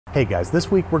Hey guys, this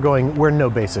week we're going where no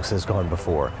basics has gone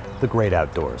before, the great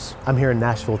outdoors. I'm here in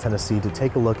Nashville, Tennessee to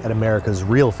take a look at America's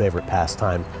real favorite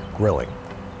pastime, grilling.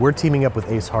 We're teaming up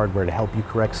with Ace Hardware to help you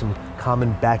correct some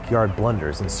common backyard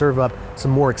blunders and serve up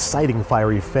some more exciting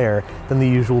fiery fare than the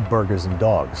usual burgers and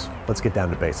dogs. Let's get down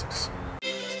to basics.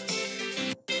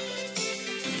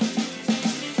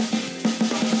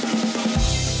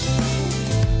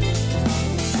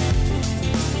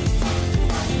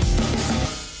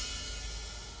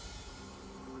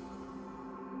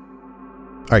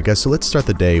 Alright guys, so let's start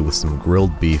the day with some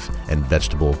grilled beef and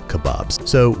vegetable kebabs.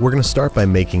 So we're going to start by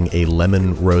making a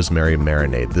lemon rosemary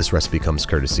marinade. This recipe comes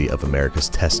courtesy of America's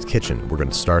Test Kitchen. We're going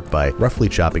to start by roughly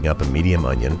chopping up a medium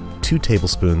onion, 2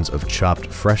 tablespoons of chopped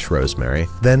fresh rosemary,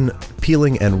 then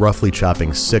peeling and roughly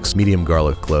chopping 6 medium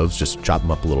garlic cloves, just chop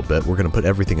them up a little bit. We're going to put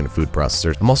everything in a food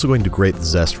processor. I'm also going to grate the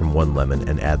zest from 1 lemon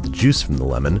and add the juice from the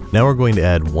lemon. Now we're going to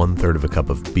add 1/3 of a cup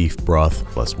of beef broth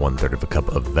plus 1/3 of a cup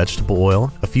of vegetable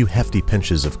oil, a few hefty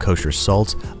pinches of kosher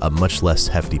salt, a much less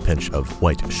hefty pinch of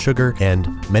white sugar, and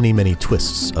many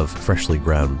twists of freshly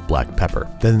ground black pepper.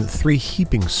 Then 3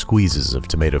 heaping squeezes of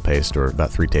tomato paste, or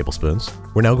about 3 tablespoons.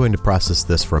 We're now going to process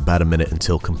this for about a minute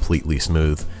until completely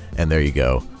smooth, and there you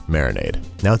go, marinade.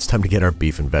 Now it's time to get our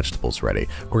beef and vegetables ready.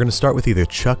 We're going to start with either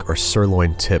chuck or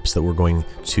sirloin tips that we're going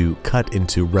to cut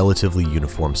into relatively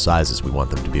uniform sizes. We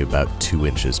want them to be about 2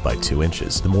 inches by 2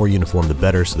 inches. The more uniform the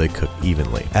better, so they cook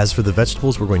evenly. As for the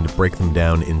vegetables, we're going to break them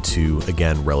down into,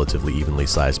 again, relatively evenly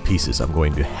sized pieces. I'm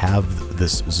going to halve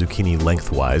this zucchini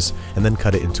lengthwise and then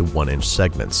cut it into 1-inch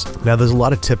segments. Now there's a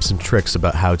lot of tips and tricks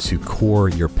about how to core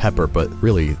your pepper, but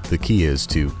really the key is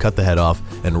to cut the head off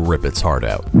and rip its heart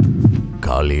out.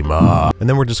 Kalima. And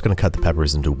then we're just going to cut the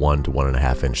peppers into 1 to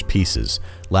 1.5 inch pieces.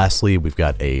 Lastly, we've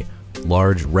got a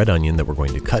large red onion that we're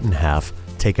going to cut in half,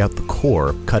 take out the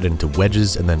core, cut into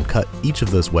wedges, and then cut each of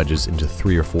those wedges into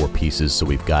 3 or 4 pieces so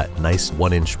we've got nice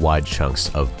 1-inch wide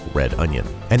chunks of red onion.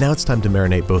 And now it's time to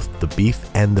marinate both the beef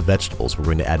and the vegetables. We're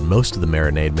going to add most of the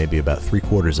marinade, maybe about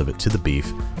 3/4 of it, to the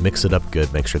beef, mix it up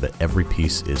good, make sure that every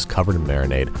piece is covered in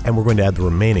marinade, and we're going to add the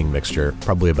remaining mixture,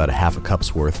 probably about 1/2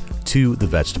 cup's worth, to the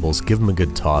vegetables, give them a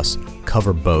good toss,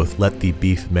 cover both, let the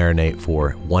beef marinate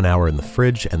for 1 hour in the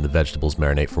fridge and the vegetables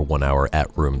marinate for 1 hour at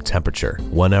room temperature.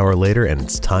 1 hour later and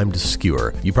it's time to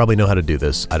skewer. You probably know how to do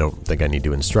this. I don't think I need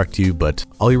to instruct you, but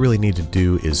all you really need to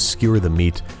do is skewer the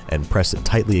meat and press it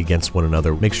tightly against one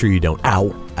another. Make sure you don't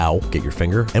get your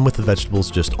finger. And with the vegetables,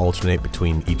 just alternate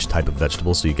between each type of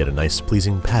vegetable so you get a nice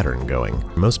pleasing pattern going.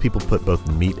 Most people put both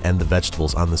the meat and the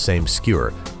vegetables on the same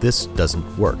skewer. This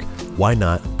doesn't work. Why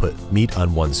not put meat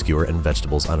on one skewer and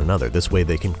vegetables on another? This way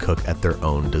they can cook at their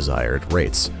own desired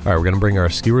rates. All right, we're gonna bring our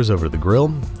skewers over to the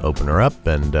grill, open her up,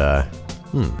 and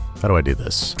how do I do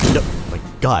this? No, my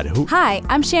God, who? Hi,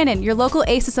 I'm Shannon, your local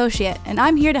Ace associate, and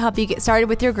I'm here to help you get started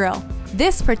with your grill.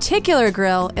 This particular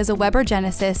grill is a Weber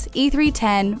Genesis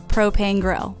E310 propane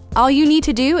grill. All you need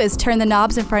to do is turn the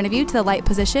knobs in front of you to the light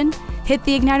position, hit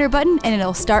the igniter button, and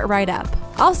it'll start right up.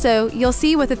 Also, you'll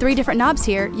see with the 3 different knobs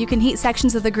here, you can heat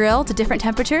sections of the grill to different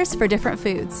temperatures for different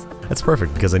foods. That's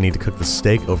perfect because I need to cook the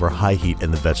steak over high heat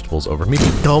and the vegetables over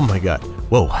medium. Oh my God,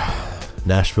 whoa.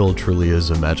 Nashville truly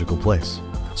is a magical place.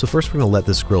 So first we're gonna let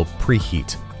this grill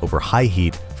preheat over high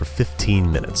heat for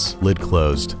 15 minutes. Lid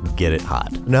closed, get it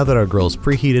hot. Now that our grill is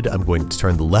preheated, I'm going to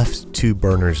turn the left 2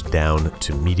 burners down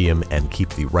to medium and keep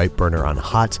the right burner on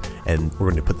hot, and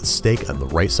we're going to put the steak on the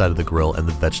right side of the grill and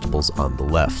the vegetables on the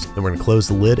left. Then we're going to close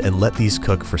the lid and let these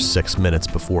cook for 6 minutes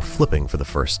before flipping for the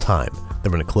first time.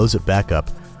 Then we're going to close it back up,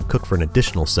 cook for an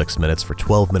additional 6 minutes for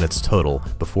 12 minutes total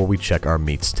before we check our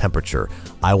meat's temperature.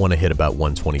 I want to hit about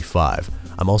 125.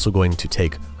 I'm also going to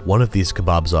take one of these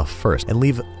kebabs off first and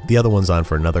leave the other ones on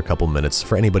for another couple minutes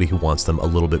for anybody who wants them a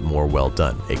little bit more well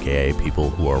done, aka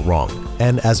people who are wrong.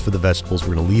 And as for the vegetables,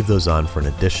 we're going to leave those on for an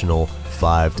additional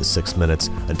 5 to 6 minutes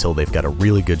until they've got a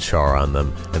really good char on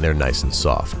them and they're nice and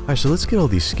soft. Alright, so let's get all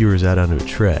these skewers out onto a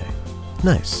tray.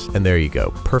 Nice. And there you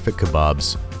go. Perfect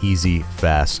kebabs. Easy,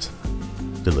 fast,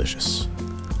 delicious.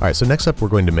 Alright, so next up we're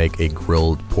going to make a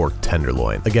grilled pork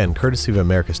tenderloin. Again, courtesy of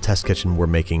America's Test Kitchen, we're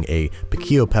making a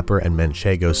piquillo pepper and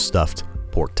manchego stuffed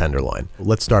pork tenderloin.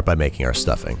 Let's start by making our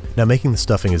stuffing. Now, making the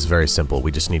stuffing is very simple.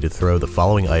 We just need to throw the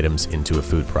following items into a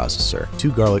food processor.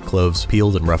 2 garlic cloves,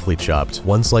 peeled and roughly chopped,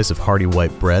 1 slice of hearty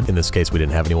white bread. In this case, we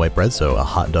didn't have any white bread, so a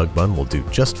hot dog bun will do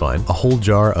just fine. A whole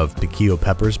jar of piquillo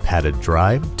peppers patted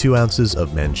dry, 2 ounces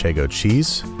of manchego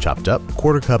cheese, chopped up,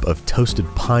 1/4 cup of toasted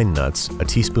pine nuts, a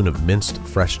teaspoon of minced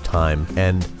fresh thyme,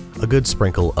 and a good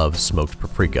sprinkle of smoked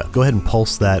paprika. Go ahead and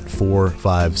pulse that 4,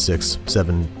 5, 6,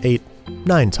 7, 8,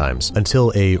 9 times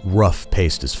until a rough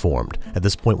paste is formed. At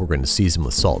this point, we're going to season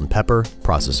with salt and pepper,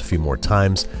 process a few more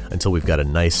times until we've got a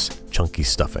nice chunky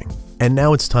stuffing. And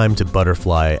now it's time to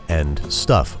butterfly and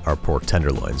stuff our pork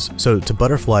tenderloins. So to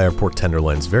butterfly our pork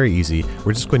tenderloins, very easy.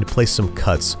 We're just going to place some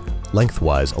cuts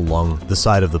lengthwise along the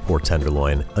side of the pork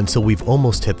tenderloin until we've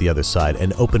almost hit the other side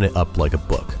and open it up like a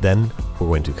book. Then we're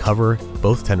going to cover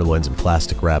both tenderloins in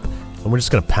plastic wrap and we're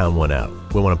just going to pound one out.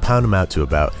 We want to pound them out to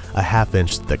about a 1/2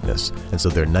 inch thickness, and so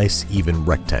they're nice even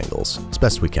rectangles, as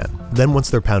best we can. Then once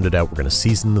they're pounded out, we're going to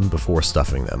season them before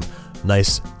stuffing them.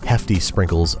 Nice hefty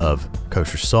sprinkles of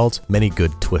kosher salt, many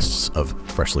good twists of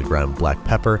freshly ground black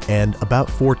pepper, and about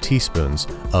 4 teaspoons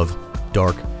of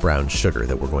dark brown sugar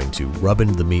that we're going to rub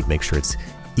into the meat, make sure it's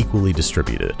equally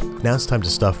distributed. Now it's time to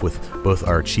stuff with both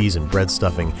our cheese and bread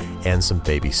stuffing and some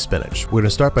baby spinach. We're going to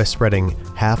start by spreading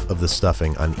half of the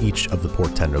stuffing on each of the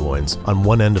pork tenderloins on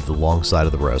one end of the long side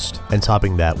of the roast and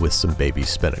topping that with some baby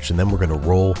spinach, and then we're going to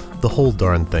roll the whole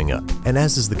darn thing up. And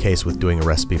as is the case with doing a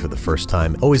recipe for the first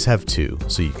time, always have 2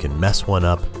 so you can mess one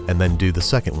up and then do the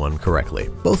second one correctly.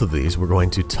 Both of these we're going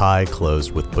to tie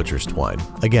closed with butcher's twine.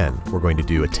 Again, we're going to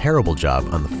do a terrible job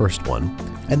on the first one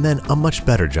and then a much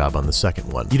better job on the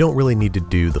second one. You don't really need to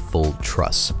do the full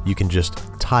truss. You can just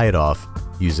tie it off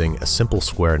using a simple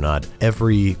square knot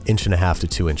every 1.5 to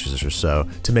 2 inches or so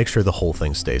to make sure the whole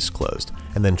thing stays closed.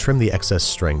 And then trim the excess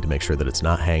string to make sure that it's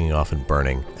not hanging off and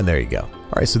burning. And there you go.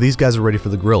 All right, so these guys are ready for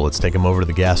the grill. Let's take them over to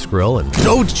the gas grill and...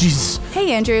 Oh, jeez!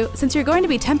 Hey, Andrew, since you're going to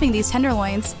be temping these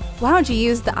tenderloins, why don't you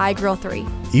use the iGrill 3?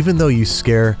 Even though you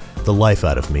scare the life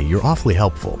out of me, you're awfully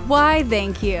helpful. Why,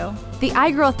 thank you. The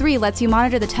iGrill 3 lets you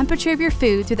monitor the temperature of your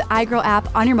food through the iGrill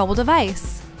app on your mobile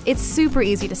device. It's super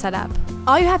easy to set up.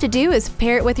 All you have to do is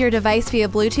pair it with your device via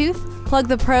Bluetooth, plug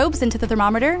the probes into the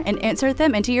thermometer, and insert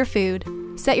them into your food.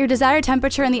 Set your desired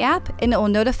temperature in the app, and it will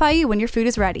notify you when your food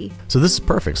is ready. So this is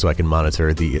perfect, so I can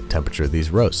monitor the temperature of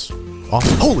these roasts.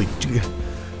 Awesome. Holy...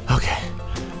 Okay.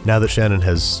 Now that Shannon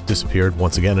has disappeared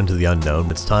once again into the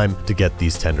unknown, it's time to get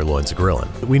these tenderloins grilling.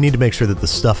 We need to make sure that the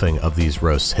stuffing of these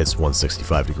roasts hits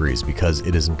 165 degrees because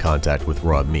it is in contact with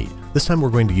raw meat. This time we're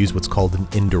going to use what's called an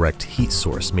indirect heat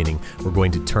source, meaning we're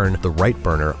going to turn the right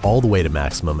burner all the way to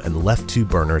maximum and the left 2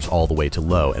 burners all the way to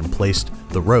low and placed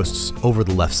the roasts over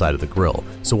the left side of the grill.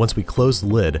 So once we close the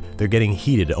lid, they're getting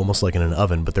heated almost like in an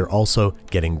oven, but they're also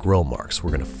getting grill marks.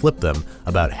 We're going to flip them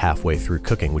about halfway through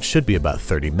cooking, which should be about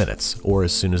 30 minutes, or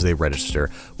as soon as they register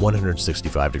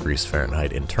 165 degrees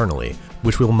Fahrenheit internally,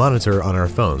 which we'll monitor on our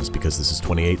phones because this is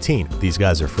 2018. These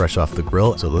guys are fresh off the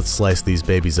grill, so let's slice these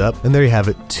babies up. And there you have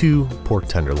it, 2 pork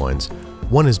tenderloins.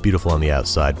 One is beautiful on the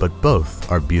outside, but both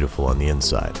are beautiful on the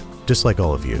inside, just like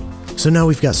all of you. So now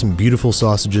we've got some beautiful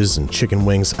sausages and chicken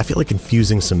wings. I feel like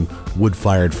infusing some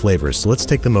wood-fired flavors, so let's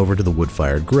take them over to the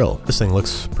wood-fired grill. This thing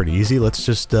looks pretty easy. Let's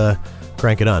just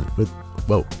crank it on.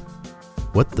 Whoa.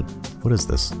 What is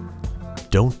this?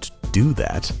 Don't do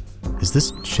that. Is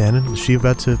this Shannon? Is she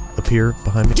about to appear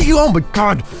behind me? Oh my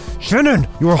god! Shannon!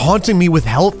 You are haunting me with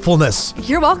helpfulness!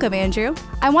 You're welcome, Andrew.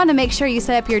 I want to make sure you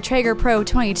set up your Traeger Pro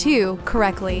 22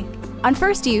 correctly. On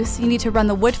first use, you need to run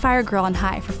the wood-fired grill on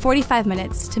high for 45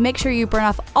 minutes to make sure you burn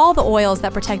off all the oils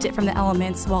that protect it from the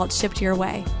elements while it's shipped your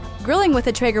way. Grilling with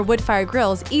a Traeger wood-fired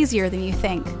grill is easier than you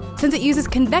think. Since it uses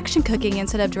convection cooking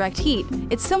instead of direct heat,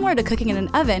 it's similar to cooking in an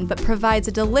oven but provides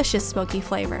a delicious smoky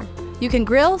flavor. You can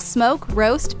grill, smoke,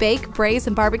 roast, bake, braise,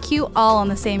 and barbecue all on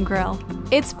the same grill.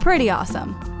 It's pretty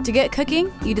awesome. To get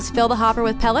cooking, you just fill the hopper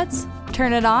with pellets,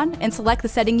 turn it on, and select the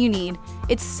setting you need.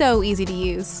 It's so easy to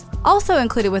use. Also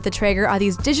included with the Traeger are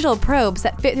these digital probes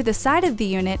that fit through the side of the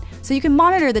unit so you can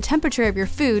monitor the temperature of your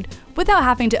food without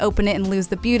having to open it and lose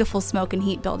the beautiful smoke and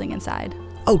heat building inside.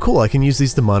 Oh cool, I can use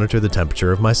these to monitor the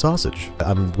temperature of my sausage.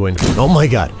 I'm going to... Oh my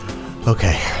god!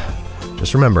 Okay,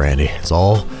 just remember Andy, it's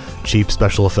all cheap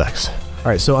special effects.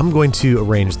 Alright, so I'm going to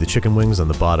arrange the chicken wings on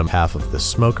the bottom half of the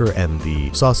smoker and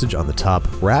the sausage on the top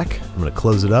rack. I'm going to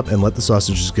close it up and let the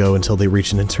sausages go until they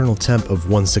reach an internal temp of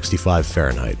 165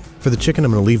 Fahrenheit. For the chicken,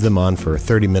 I'm going to leave them on for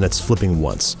 30 minutes, flipping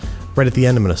once. Right at the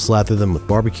end, I'm going to slather them with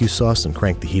barbecue sauce and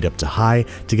crank the heat up to high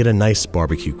to get a nice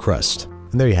barbecue crust.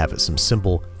 And there you have it, some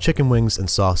simple chicken wings and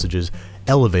sausages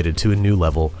elevated to a new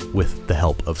level with the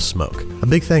help of smoke. A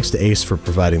big thanks to Ace for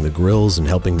providing the grills and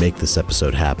helping make this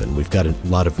episode happen. We've got a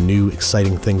lot of new,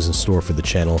 exciting things in store for the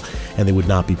channel, and they would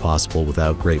not be possible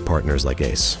without great partners like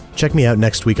Ace. Check me out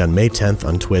next week on May 10th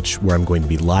on Twitch, where I'm going to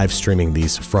be live streaming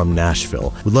these from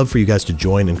Nashville. We'd love for you guys to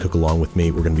join and cook along with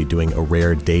me. We're going to be doing a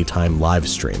rare daytime live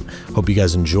stream. Hope you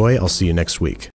guys enjoy. I'll see you next week.